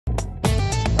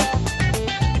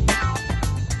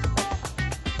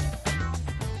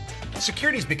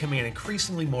Security is becoming an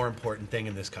increasingly more important thing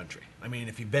in this country. I mean,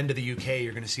 if you've been to the UK,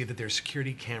 you're going to see that there's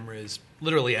security cameras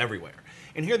literally everywhere.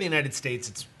 And here in the United States,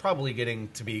 it's probably getting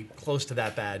to be close to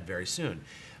that bad very soon.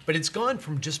 But it's gone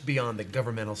from just beyond the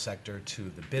governmental sector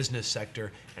to the business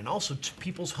sector and also to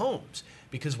people's homes,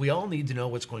 because we all need to know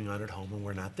what's going on at home when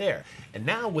we're not there. And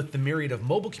now with the myriad of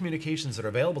mobile communications that are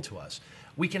available to us,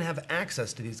 we can have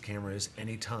access to these cameras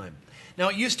anytime. Now,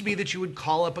 it used to be that you would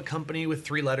call up a company with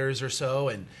 3 letters or so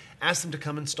and ask them to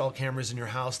come install cameras in your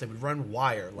house. They would run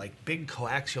wire, like big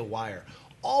coaxial wire,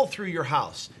 all through your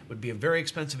house. It would be a very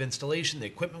expensive installation. The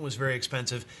equipment was very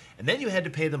expensive. And then you had to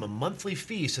pay them a monthly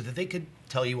fee so that they could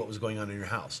tell you what was going on in your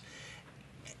house.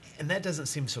 And that doesn't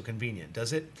seem so convenient,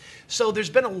 does it? So there's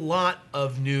been a lot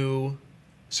of new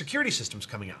security systems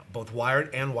coming out, both wired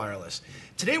and wireless.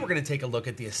 Today we're going to take a look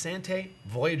at the Asante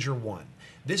Voyager 1.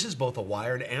 This is both a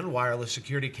wired and wireless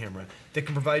security camera that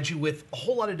can provide you with a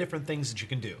whole lot of different things that you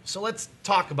can do. So let's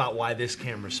talk about why this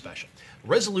camera is special.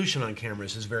 Resolution on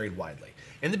cameras has varied widely.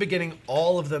 In the beginning,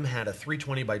 all of them had a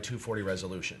 320 by 240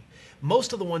 resolution.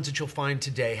 Most of the ones that you'll find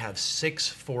today have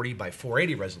 640 by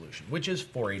 480 resolution, which is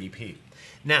 480p.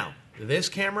 Now, this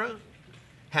camera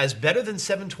has better than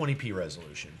 720p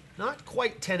resolution, not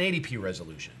quite 1080p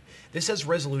resolution. This has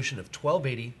resolution of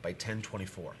 1280 by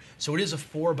 1024. So it is a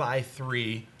 4 by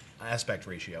 3 aspect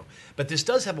ratio. But this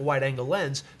does have a wide angle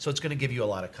lens, so it's going to give you a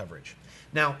lot of coverage.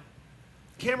 Now,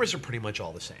 cameras are pretty much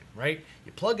all the same, right?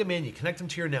 You plug them in, you connect them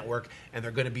to your network, and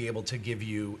they're going to be able to give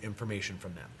you information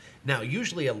from them. Now,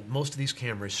 usually most of these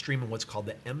cameras stream in what's called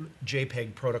the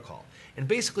MJPEG protocol. And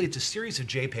basically, it's a series of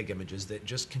JPEG images that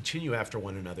just continue after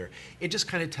one another. It just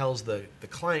kind of tells the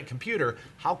client computer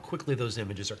how quickly those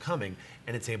images are coming,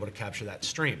 and it's able to capture that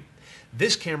stream.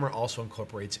 This camera also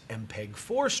incorporates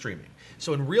MPEG-4 streaming.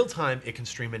 So in real time, it can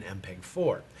stream in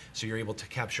MPEG-4. So you're able to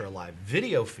capture a live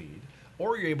video feed,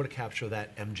 or you're able to capture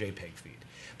that MJPEG feed.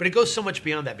 But it goes so much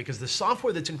beyond that, because the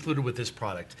software that's included with this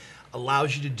product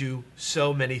allows you to do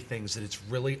so many things that it's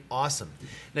really awesome.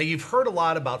 Now, you've heard a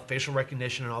lot about facial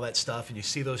recognition and all that stuff, and you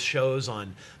see those shows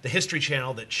on the History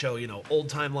Channel that show,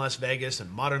 old-time Las Vegas and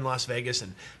modern Las Vegas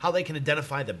and how they can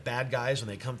identify the bad guys when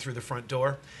they come through the front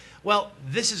door. Well,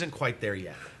 this isn't quite there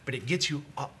yet, but it gets you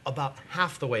about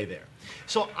half the way there.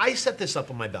 So I set this up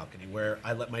on my balcony where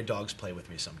I let my dogs play with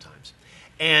me sometimes.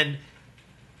 And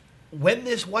when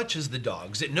this watches the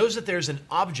dogs, it knows that there's an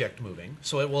object moving,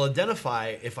 so it will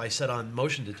identify if I set on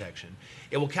motion detection.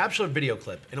 It will capture a video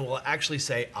clip, and it will actually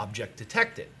say object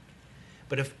detected.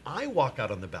 But if I walk out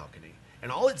on the balcony,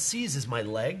 and all it sees is my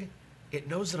leg, it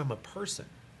knows that I'm a person.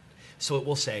 So it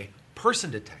will say person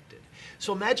detected.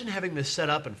 So imagine having this set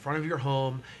up in front of your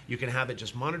home. You can have it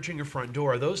just monitoring your front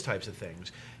door, those types of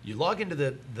things. You log into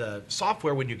the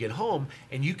software when you get home,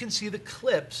 and you can see the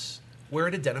clips where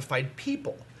it identified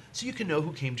people. So you can know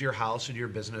who came to your house or to your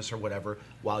business or whatever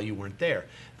while you weren't there.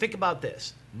 Think about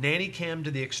this. Nanny cam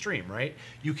to the extreme, right?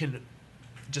 You can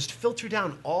just filter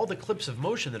down all the clips of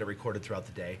motion that are recorded throughout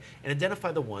the day and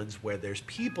identify the ones where there's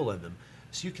people in them,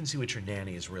 so you can see what your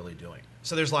nanny is really doing.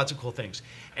 So there's lots of cool things.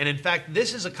 And in fact,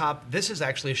 this is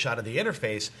actually a shot of the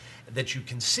interface that you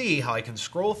can see how I can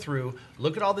scroll through,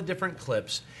 look at all the different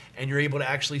clips, and you're able to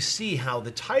actually see how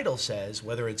the title says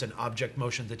whether it's an object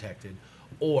motion detected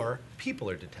or people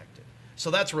are detected.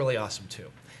 So that's really awesome too.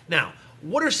 Now,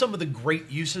 what are some of the great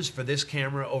uses for this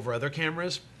camera over other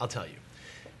cameras? I'll tell you.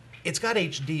 It's got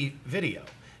HD video.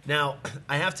 Now,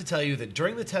 I have to tell you that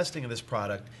during the testing of this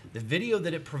product, the video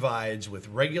that it provides with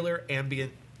regular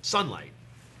ambient sunlight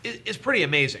is pretty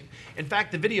amazing. In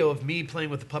fact, the video of me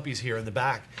playing with the puppies here in the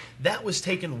back, that was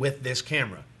taken with this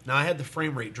camera. Now, I had the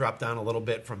frame rate drop down a little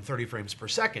bit from 30 frames per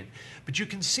second, but you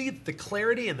can see that the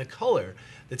clarity and the color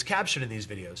that's captured in these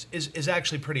videos is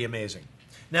actually pretty amazing.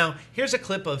 Now, here's a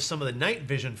clip of some of the night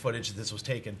vision footage that this was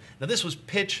taken. Now, this was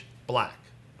pitch black.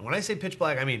 And when I say pitch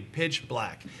black, I mean pitch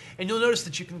black. And you'll notice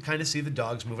that you can kind of see the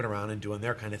dogs moving around and doing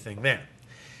their kind of thing there.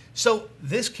 So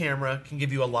this camera can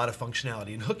give you a lot of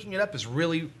functionality, and hooking it up is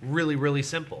really, really, really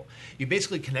simple. You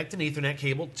basically connect an Ethernet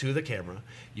cable to the camera,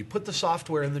 you put the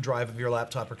software in the drive of your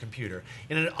laptop or computer,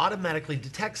 and it automatically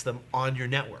detects them on your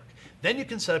network. Then you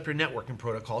can set up your networking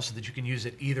protocol so that you can use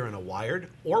it either in a wired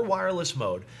or wireless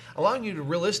mode, allowing you to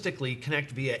realistically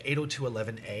connect via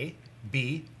 802.11a,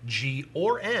 B, G,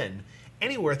 or N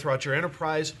anywhere throughout your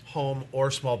enterprise, home,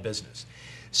 or small business.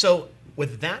 So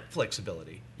with that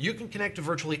flexibility, you can connect to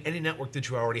virtually any network that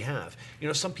you already have.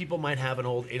 Some people might have an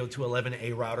old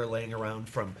 802.11a router laying around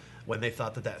from when they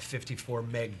thought that 54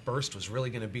 meg burst was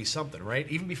really going to be something, right?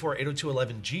 Even before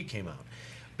 802.11g came out.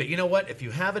 But you know what? If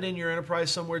you have it in your enterprise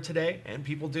somewhere today, and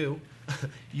people do,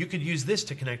 you could use this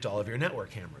to connect all of your network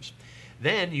cameras.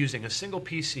 Then, using a single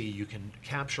PC, you can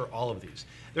capture all of these.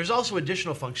 There's also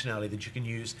additional functionality that you can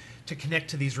use to connect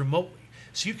to these remotely.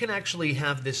 So you can actually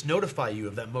have this notify you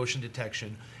of that motion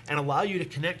detection and allow you to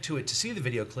connect to it to see the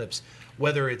video clips,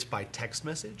 whether it's by text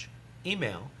message,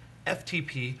 email,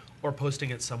 FTP, or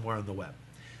posting it somewhere on the web.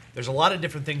 There's a lot of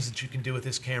different things that you can do with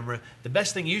this camera. The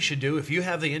best thing you should do if you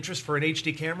have the interest for an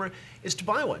HD camera is to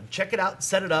buy one. Check it out,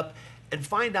 set it up, and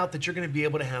find out that you're going to be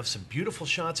able to have some beautiful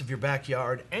shots of your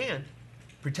backyard and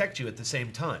protect you at the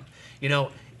same time. You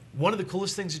know, one of the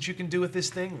coolest things that you can do with this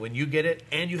thing when you get it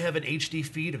and you have an HD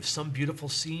feed of some beautiful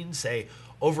scene, say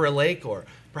over a lake or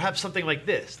perhaps something like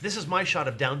this. This is my shot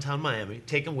of downtown Miami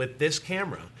taken with this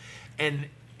camera, and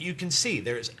you can see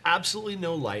there's absolutely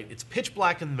no light. It's pitch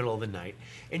black in the middle of the night,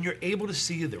 and you're able to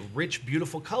see the rich,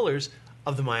 beautiful colors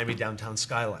of the Miami downtown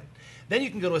skyline. Then you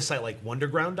can go to a site like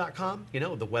wonderground.com, you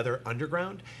know, the weather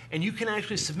underground, and you can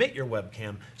actually submit your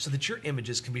webcam so that your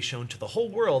images can be shown to the whole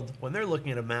world when they're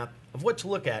looking at a map of what to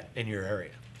look at in your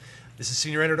area. This is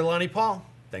Senior Editor Lonnie Paul.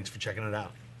 Thanks for checking it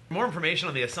out. For more information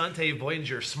on the Asante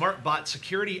Voyager SMARTBOT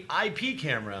security IP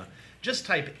camera, just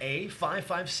type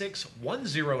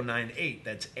A5561098,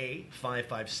 that's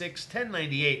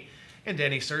A5561098, into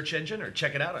any search engine or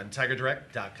check it out on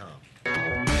tigerdirect.com.